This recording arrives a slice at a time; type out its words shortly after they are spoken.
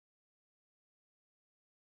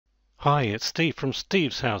Hi, it's Steve from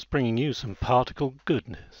Steve's House bringing you some particle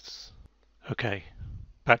goodness. Okay,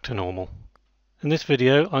 back to normal. In this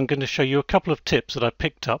video I'm going to show you a couple of tips that I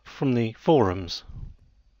picked up from the forums.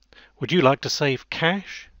 Would you like to save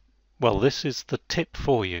cache? Well, this is the tip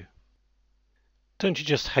for you. Don't you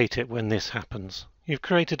just hate it when this happens? You've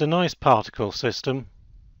created a nice particle system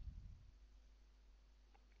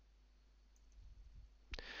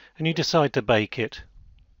and you decide to bake it.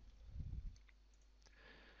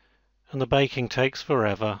 And the baking takes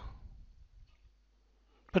forever,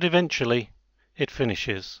 but eventually it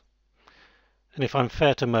finishes. And if I'm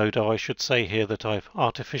fair to Modo, I should say here that I've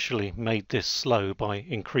artificially made this slow by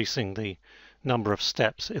increasing the number of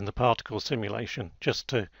steps in the particle simulation, just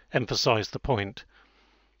to emphasize the point.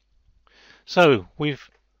 So we've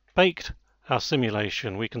baked our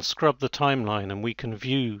simulation. We can scrub the timeline and we can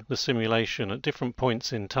view the simulation at different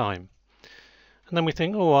points in time. And then we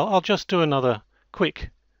think, oh, I'll just do another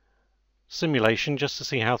quick simulation just to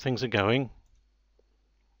see how things are going.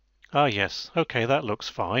 Ah yes, okay, that looks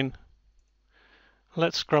fine.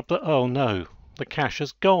 Let's scrub the... oh no, the cache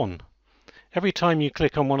has gone. Every time you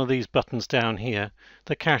click on one of these buttons down here,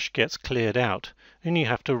 the cache gets cleared out and you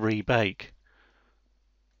have to rebake.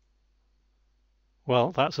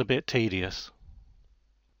 Well, that's a bit tedious.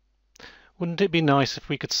 Wouldn't it be nice if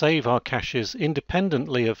we could save our caches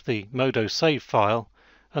independently of the Modo save file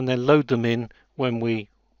and then load them in when we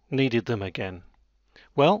needed them again?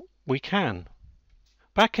 Well, we can.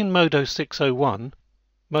 Back in Modo 601,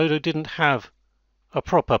 Modo didn't have a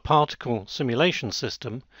proper particle simulation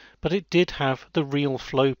system, but it did have the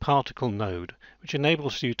RealFlow particle node, which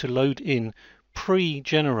enables you to load in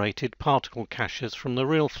pre-generated particle caches from the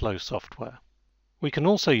RealFlow software. We can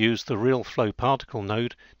also use the RealFlow particle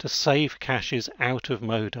node to save caches out of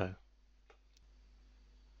Modo.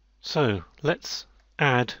 So let's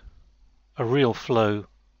add a RealFlow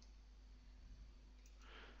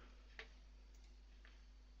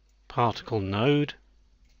particle node,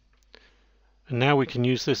 and now we can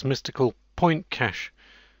use this mystical point cache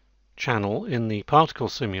channel in the particle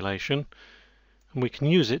simulation, and we can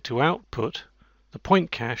use it to output the point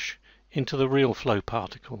cache into the RealFlow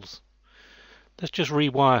particles. Let's just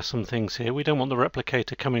rewire some things here. We don't want the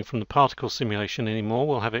replicator coming from the particle simulation anymore.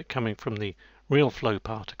 We'll have it coming from the RealFlow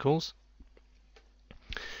particles.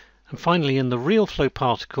 And finally, in the RealFlow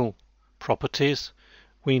particle properties,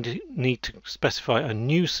 we need to specify a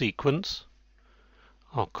new sequence.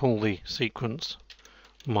 I'll call the sequence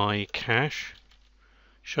my cache,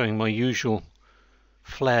 showing my usual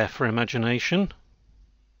flair for imagination.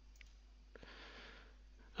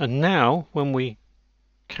 And now when we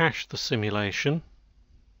cache the simulation,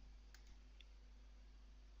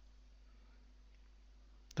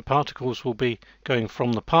 the particles will be going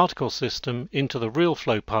from the particle system into the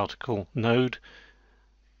RealFlow particle node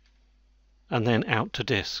and then out to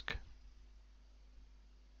disk.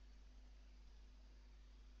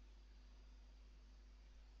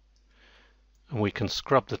 And we can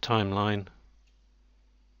scrub the timeline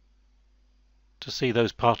to see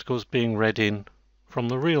those particles being read in from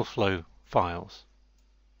the RealFlow files.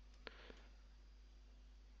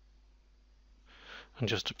 And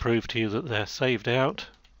just to prove to you that they're saved out,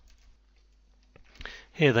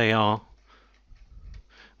 here they are.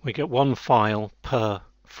 We get one file per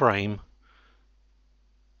frame,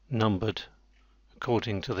 numbered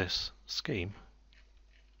according to this scheme.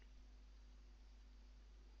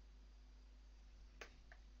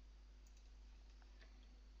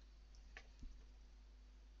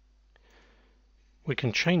 We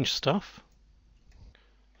can change stuff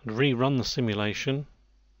and rerun the simulation,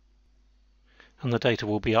 and the data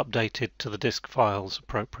will be updated to the disk files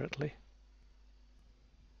appropriately.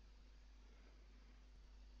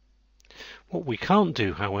 What we can't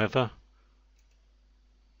do, however,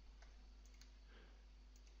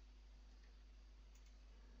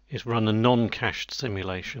 is run a non-cached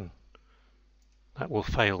simulation. That will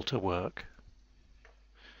fail to work.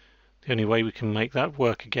 The only way we can make that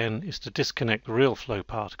work again is to disconnect the RealFlow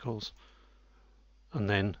particles, and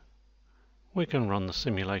then we can run the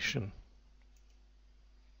simulation.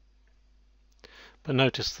 But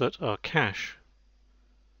notice that our cache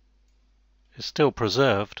is still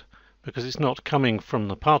preserved because it's not coming from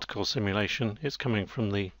the particle simulation, it's coming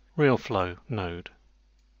from the RealFlow node.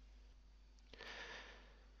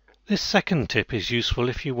 This second tip is useful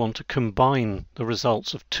if you want to combine the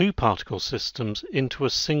results of two particle systems into a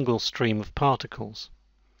single stream of particles.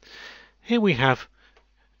 Here we have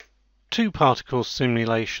two particle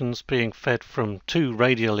simulations being fed from two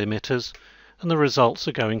radial emitters, and the results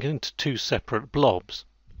are going into two separate blobs.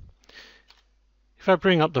 If I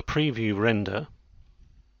bring up the preview render,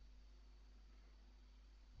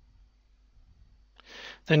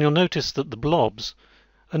 then you'll notice that the blobs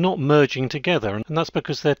are not merging together, and that's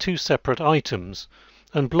because they're two separate items,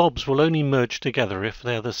 and blobs will only merge together if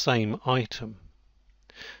they're the same item.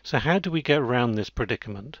 So how do we get around this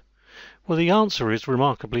predicament? Well, the answer is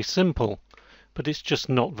remarkably simple, but it's just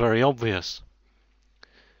not very obvious.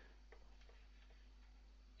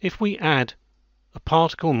 If we add a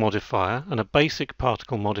particle modifier, and a basic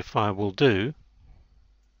particle modifier will do,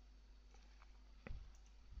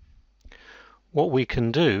 what we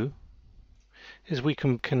can do is we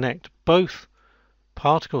can connect both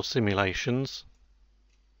particle simulations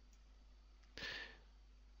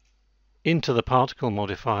into the particle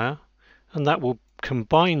modifier, and that will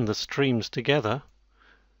combine the streams together,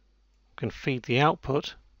 can feed the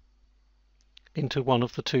output into one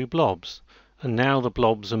of the two blobs, and now the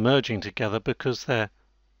blobs are merging together because they're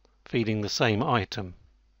feeding the same item.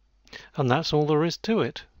 And that's all there is to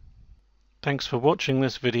it. Thanks for watching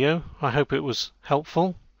this video. I hope it was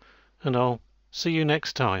helpful, and I'll see you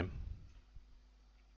next time.